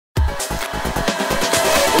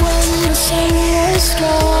sun was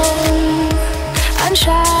strong and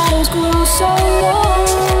shadows grew so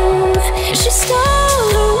long. She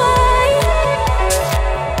stole away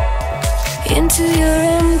into your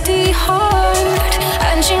empty heart,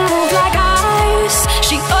 and she moved like ice.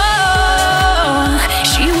 She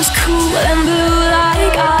was cool and blue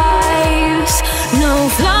like ice. No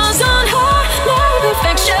flaws on her, no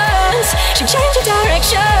imperfections. She changed her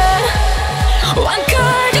direction. What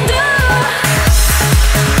could you do?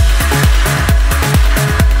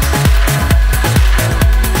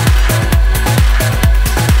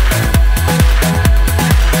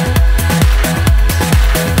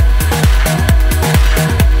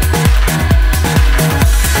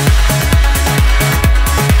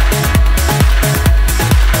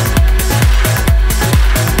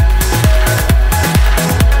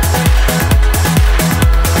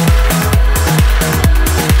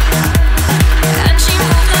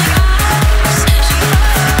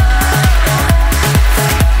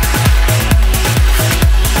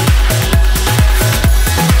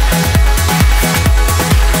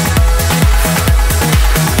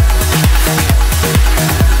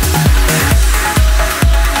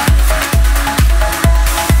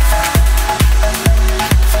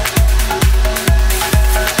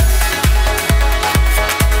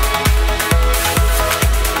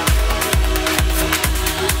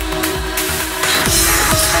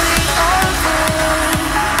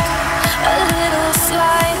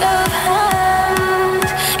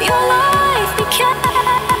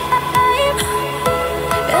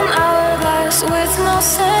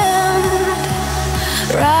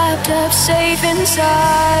 Safe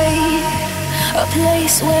inside a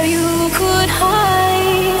place where you could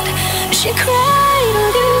hide. She cried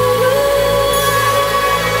on you.